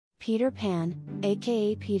Peter Pan,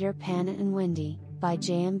 aka Peter Pan and Wendy, by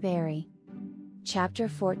J.M. Barrie. Chapter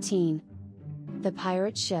 14. The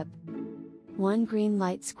Pirate Ship. One green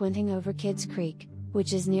light squinting over Kidd's Creek,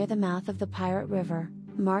 which is near the mouth of the Pirate River,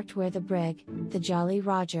 marked where the brig, the Jolly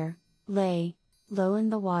Roger, lay, low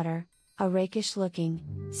in the water, a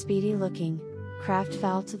rakish-looking, speedy-looking, craft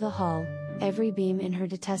foul to the hull, every beam in her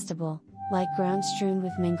detestable, like ground strewn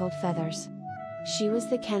with mingled feathers. She was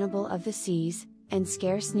the cannibal of the seas, and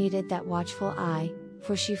scarce needed that watchful eye,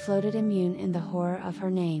 for she floated immune in the horror of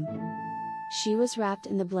her name. She was wrapped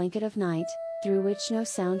in the blanket of night, through which no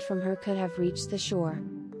sound from her could have reached the shore.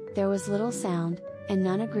 There was little sound, and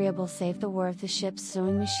none agreeable save the whir of the ship's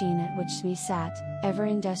sewing machine at which Smee sat, ever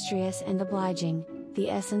industrious and obliging, the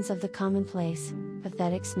essence of the commonplace,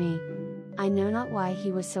 pathetic Smee. I know not why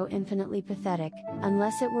he was so infinitely pathetic,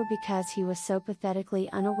 unless it were because he was so pathetically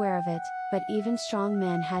unaware of it, but even strong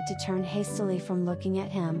men had to turn hastily from looking at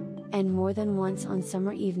him, and more than once on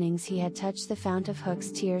summer evenings he had touched the fount of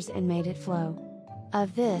Hook's tears and made it flow.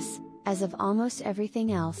 Of this, as of almost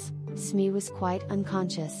everything else, Smee was quite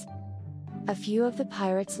unconscious. A few of the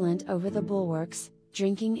pirates leant over the bulwarks,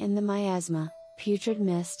 drinking in the miasma, putrid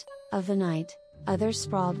mist, of the night, others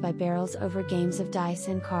sprawled by barrels over games of dice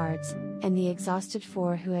and cards, and the exhausted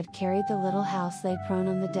four who had carried the little house lay prone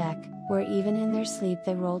on the deck, where even in their sleep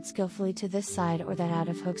they rolled skillfully to this side or that out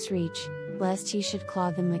of Hook's reach, lest he should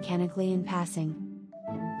claw them mechanically in passing.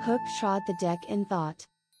 Hook trod the deck in thought.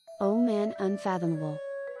 O man unfathomable!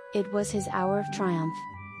 It was his hour of triumph.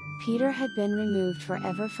 Peter had been removed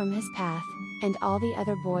forever from his path, and all the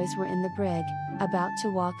other boys were in the brig, about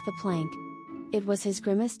to walk the plank. It was his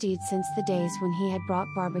grimmest deed since the days when he had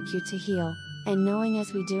brought Barbecue to heel, and knowing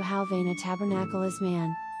as we do how vain a tabernacle is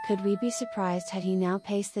man, could we be surprised had he now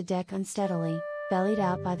paced the deck unsteadily, bellied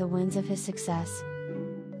out by the winds of his success.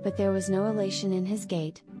 But there was no elation in his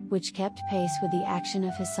gait, which kept pace with the action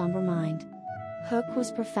of his somber mind. Hook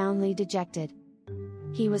was profoundly dejected.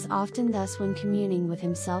 He was often thus when communing with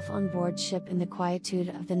himself on board ship in the quietude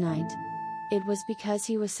of the night. It was because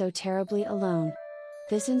he was so terribly alone.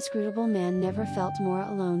 This inscrutable man never felt more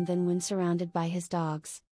alone than when surrounded by his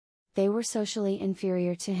dogs. They were socially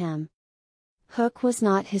inferior to him. Hook was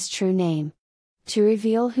not his true name. To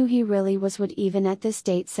reveal who he really was would even at this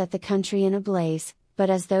date set the country in a blaze, but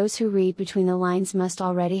as those who read between the lines must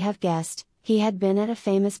already have guessed, he had been at a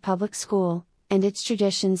famous public school, and its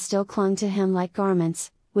traditions still clung to him like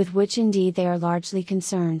garments, with which indeed they are largely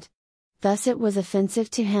concerned. Thus it was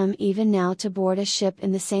offensive to him even now to board a ship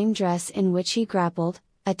in the same dress in which he grappled,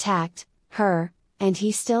 attacked, her, and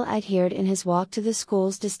he still adhered in his walk to the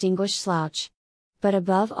school's distinguished slouch. But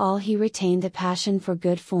above all he retained the passion for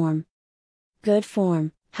good form. Good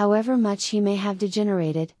form, however much he may have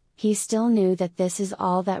degenerated, he still knew that this is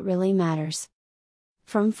all that really matters.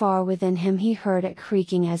 From far within him he heard a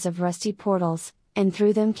creaking as of rusty portals, and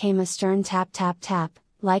through them came a stern tap tap tap,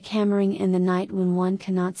 like hammering in the night when one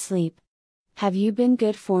cannot sleep. Have you been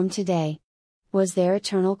good form today? Was their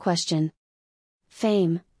eternal question.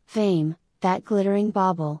 Fame, fame, that glittering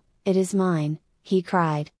bauble, it is mine, he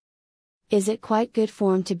cried. Is it quite good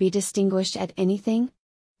form to be distinguished at anything?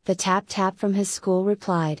 The tap tap from his school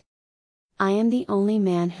replied. I am the only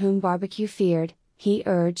man whom Barbecue feared, he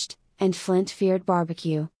urged, and Flint feared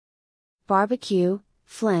Barbecue. Barbecue,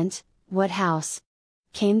 Flint, what house?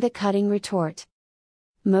 Came the cutting retort.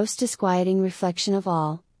 Most disquieting reflection of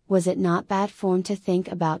all, was it not bad form to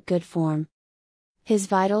think about good form? His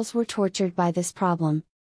vitals were tortured by this problem.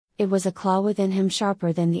 It was a claw within him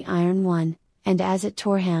sharper than the iron one, and as it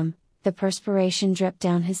tore him, the perspiration dripped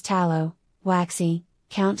down his tallow, waxy,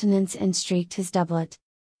 countenance and streaked his doublet.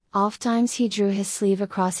 Ofttimes he drew his sleeve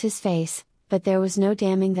across his face, but there was no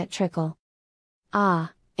damming that trickle.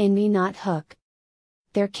 Ah, envy not Hook.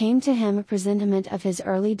 There came to him a presentiment of his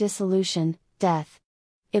early dissolution, death.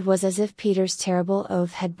 It was as if Peter's terrible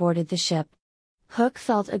oath had boarded the ship. Hook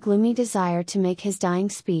felt a gloomy desire to make his dying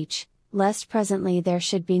speech, lest presently there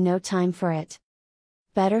should be no time for it.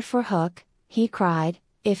 Better for Hook, he cried,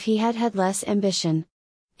 if he had had less ambition.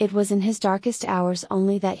 It was in his darkest hours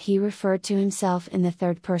only that he referred to himself in the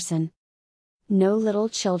third person. No little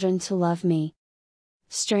children to love me.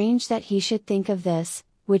 Strange that he should think of this,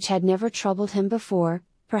 which had never troubled him before.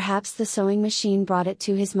 Perhaps the sewing machine brought it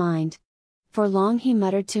to his mind. For long he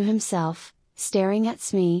muttered to himself, staring at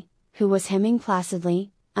Smee, who was hemming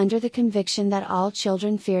placidly, under the conviction that all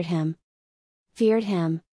children feared him. Feared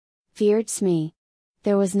him. Feared Smee.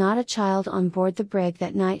 There was not a child on board the brig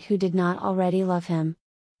that night who did not already love him.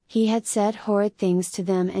 He had said horrid things to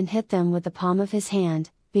them and hit them with the palm of his hand,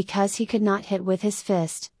 because he could not hit with his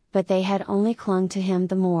fist, but they had only clung to him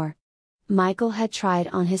the more. Michael had tried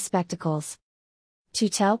on his spectacles. To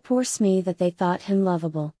tell poor Smee that they thought him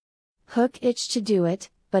lovable. Hook itched to do it,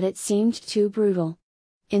 but it seemed too brutal.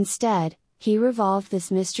 Instead, he revolved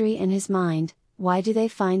this mystery in his mind: why do they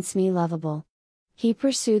find Smee lovable? He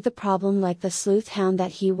pursued the problem like the sleuth hound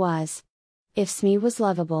that he was. If Smee was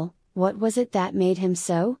lovable, what was it that made him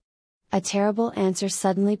so? A terrible answer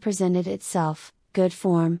suddenly presented itself: good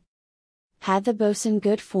form. Had the bosun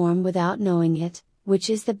good form without knowing it,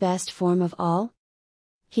 which is the best form of all?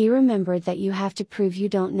 He remembered that you have to prove you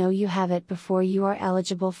don't know you have it before you are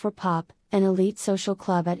eligible for Pop, an elite social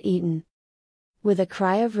club at Eton. With a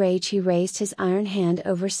cry of rage he raised his iron hand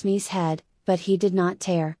over Smee's head, but he did not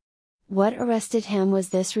tear. What arrested him was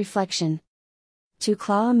this reflection: to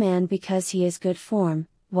claw a man because he is good form,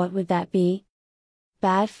 what would that be?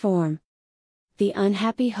 Bad form. The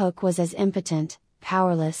unhappy Hook was as impotent,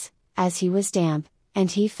 powerless, as he was damp, and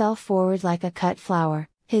he fell forward like a cut flower.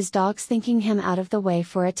 His dogs thinking him out of the way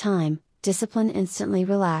for a time, discipline instantly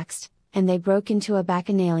relaxed, and they broke into a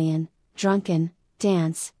bacchanalian, drunken,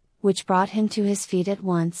 dance, which brought him to his feet at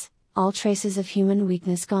once, all traces of human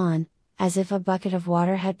weakness gone, as if a bucket of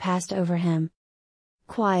water had passed over him.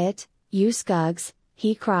 "Quiet, you scugs,"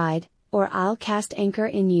 he cried, "or I'll cast anchor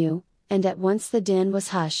in you," and at once the din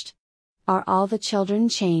was hushed. "Are all the children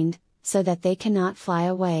chained, so that they cannot fly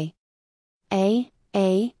away?" "Ay.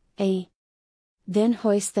 Then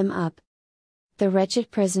hoist them up." The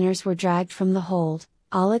wretched prisoners were dragged from the hold,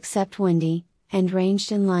 all except Wendy, and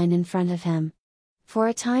ranged in line in front of him. For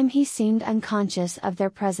a time he seemed unconscious of their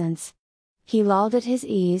presence. He lolled at his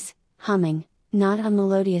ease, humming, not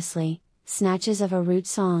unmelodiously, snatches of a rude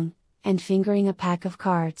song, and fingering a pack of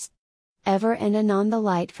cards. Ever and anon the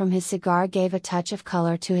light from his cigar gave a touch of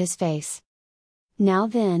color to his face. "Now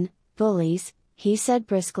then, bullies," he said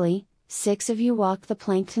briskly, "6 of you walk the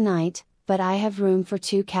plank tonight, but I have room for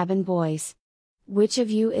 2 cabin boys. Which of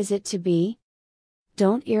you is it to be?"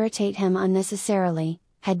 "Don't irritate him unnecessarily,"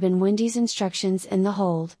 had been Wendy's instructions in the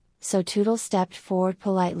hold, so Toodles stepped forward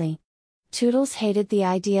politely. Toodles hated the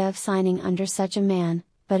idea of signing under such a man,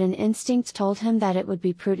 but an instinct told him that it would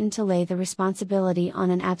be prudent to lay the responsibility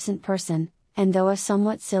on an absent person, and though a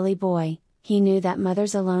somewhat silly boy, he knew that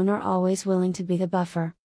mothers alone are always willing to be the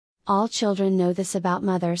buffer. All children know this about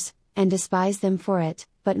mothers, and despise them for it,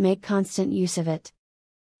 but make constant use of it.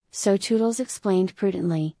 So Toodles explained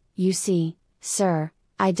prudently, "You see, sir,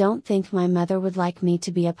 I don't think my mother would like me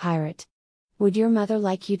to be a pirate. Would your mother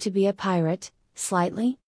like you to be a pirate,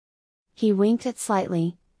 Slightly?" He winked at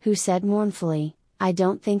Slightly, who said mournfully, "I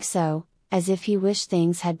don't think so," as if he wished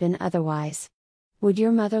things had been otherwise. "Would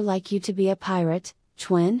your mother like you to be a pirate,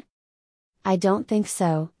 Twin?" "I don't think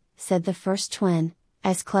so," said the first twin,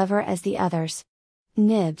 as clever as the others.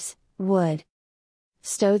 "Nibs would."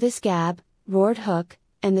 "Stow this gab," roared Hook,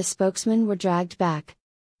 and the spokesmen were dragged back.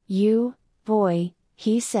 "You, boy,"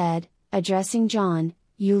 he said, addressing John,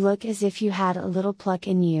 "you look as if you had a little pluck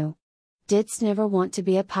in you. Didst never want to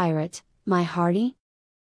be a pirate, my hearty?"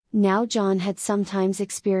 Now John had sometimes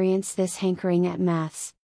experienced this hankering at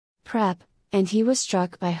maths. Prep, and he was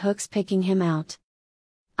struck by Hook's picking him out.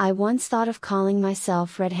 "I once thought of calling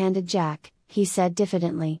myself Red-Handed Jack," he said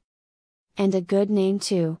diffidently. "And a good name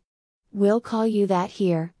too. We'll call you that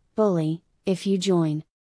here, bully, if you join."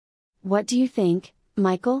 "What do you think,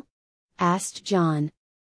 Michael?" asked John.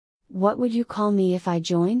 "What would you call me if I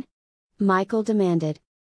join?" Michael demanded.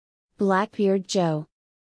 "Blackbeard Joe."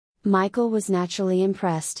 Michael was naturally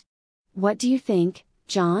impressed. "What do you think,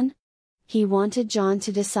 John?" He wanted John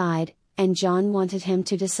to decide, and John wanted him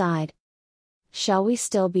to decide. "Shall we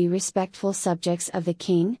still be respectful subjects of the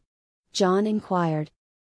king?" John inquired.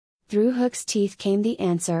 Through Hook's teeth came the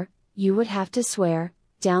answer, "You would have to swear,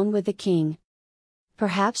 down with the king."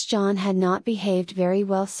 Perhaps John had not behaved very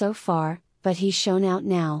well so far, but he shone out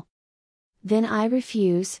now. "Then I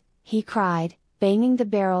refuse," he cried, banging the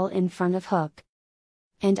barrel in front of Hook.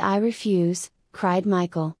 "And I refuse," cried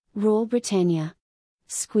Michael. "Rule Britannia!"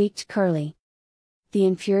 squeaked Curly. The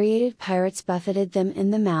infuriated pirates buffeted them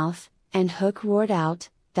in the mouth, and Hook roared out,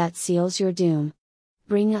 "That seals your doom.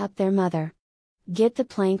 Bring up their mother. Get the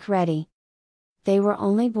plank ready." They were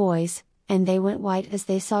only boys, and they went white as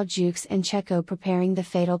they saw Jukes and Checo preparing the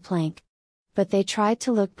fatal plank. But they tried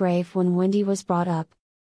to look brave when Wendy was brought up.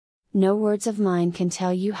 No words of mine can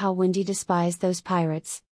tell you how Wendy despised those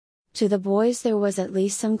pirates. To the boys there was at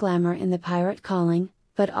least some glamour in the pirate calling,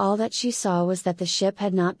 but all that she saw was that the ship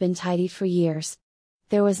had not been tidied for years.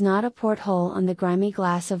 There was not a porthole on the grimy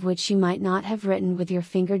glass of which you might not have written with your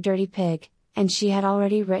finger, "Dirty Pig," and she had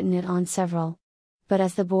already written it on several. But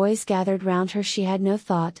as the boys gathered round her she had no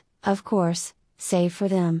thought, of course, save for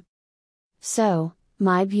them. "So,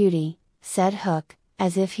 my beauty," said Hook,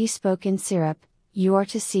 as if he spoke in syrup, "you are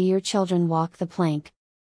to see your children walk the plank."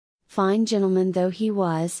 Fine gentleman though he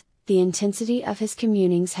was, the intensity of his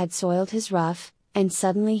communings had soiled his ruff, and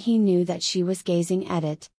suddenly he knew that she was gazing at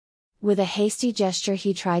it. With a hasty gesture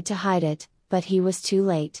he tried to hide it, but he was too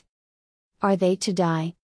late. "Are they to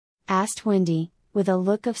die?" asked Wendy, with a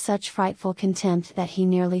look of such frightful contempt that he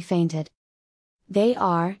nearly fainted. "They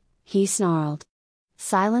are," he snarled.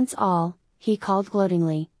 "Silence all," he called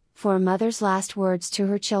gloatingly, for a mother's last words to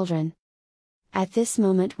her children. At this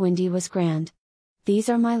moment Wendy was grand. "These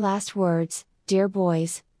are my last words, dear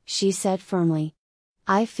boys," she said firmly.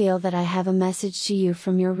 "I feel that I have a message to you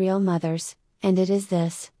from your real mothers, and it is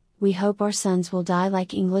this: we hope our sons will die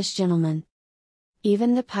like English gentlemen."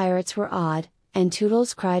 Even the pirates were awed, and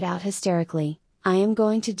Toodles cried out hysterically, "I am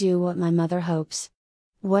going to do what my mother hopes."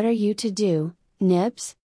 "What are you to do,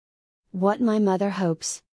 Nibs?" "What my mother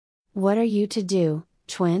hopes." "What are you to do,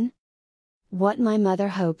 Twin?" "What my mother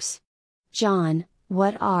hopes." "John,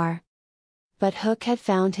 what are—" But Hook had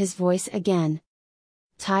found his voice again.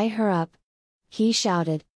 "Tie her up!" he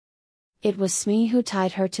shouted. It was Smee who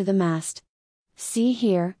tied her to the mast. "See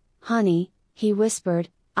here, honey," he whispered,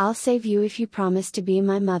 "I'll save you if you promise to be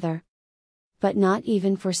my mother." But not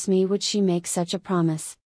even for Smee would she make such a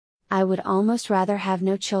promise. "I would almost rather have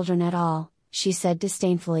no children at all," she said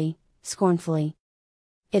disdainfully, scornfully.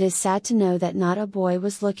 It is sad to know that not a boy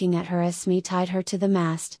was looking at her as Smee tied her to the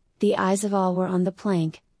mast. The eyes of all were on the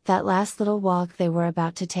plank, that last little walk they were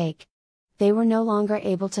about to take. They were no longer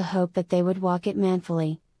able to hope that they would walk it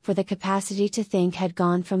manfully, for the capacity to think had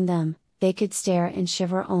gone from them. They could stare and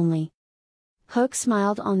shiver only. Hook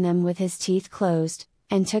smiled on them with his teeth closed,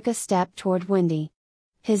 and took a step toward Wendy.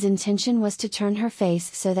 His intention was to turn her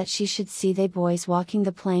face so that she should see they boys walking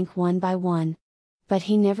the plank one by one. But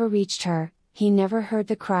he never reached her, he never heard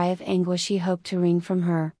the cry of anguish he hoped to wring from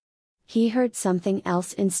her. He heard something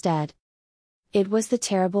else instead. It was the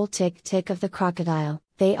terrible tick-tick of the crocodile.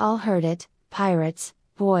 They all heard it, pirates,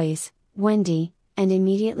 boys, Wendy, and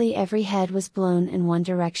immediately every head was blown in one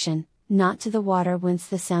direction, not to the water whence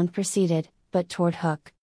the sound proceeded, but toward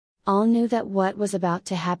Hook. All knew that what was about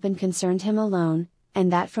to happen concerned him alone,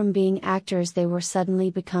 and that from being actors they were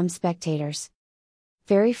suddenly become spectators.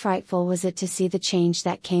 Very frightful was it to see the change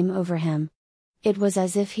that came over him. It was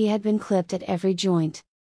as if he had been clipped at every joint.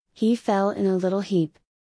 He fell in a little heap.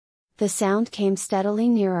 The sound came steadily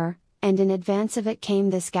nearer, and in advance of it came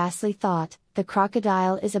this ghastly thought: the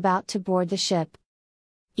crocodile is about to board the ship.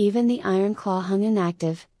 Even the iron claw hung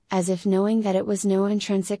inactive, as if knowing that it was no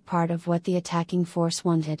intrinsic part of what the attacking force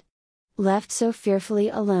wanted. Left so fearfully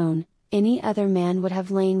alone, any other man would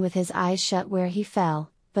have lain with his eyes shut where he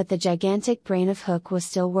fell, but the gigantic brain of Hook was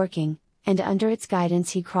still working, and under its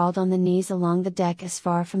guidance he crawled on the knees along the deck as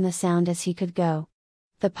far from the sound as he could go.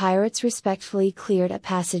 The pirates respectfully cleared a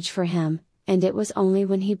passage for him, and it was only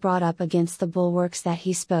when he brought up against the bulwarks that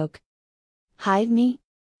he spoke. "Hide me?"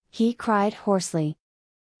 he cried hoarsely.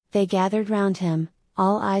 They gathered round him,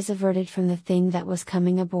 all eyes averted from the thing that was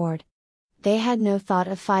coming aboard. They had no thought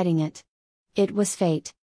of fighting it. It was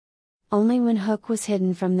fate. Only when Hook was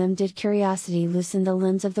hidden from them did curiosity loosen the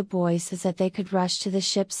limbs of the boys so that they could rush to the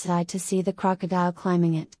ship's side to see the crocodile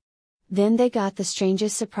climbing it. Then they got the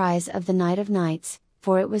strangest surprise of the night of nights,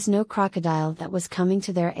 for it was no crocodile that was coming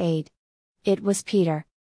to their aid. It was Peter.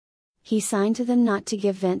 He signed to them not to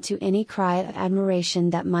give vent to any cry of admiration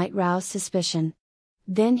that might rouse suspicion.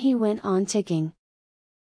 Then he went on ticking.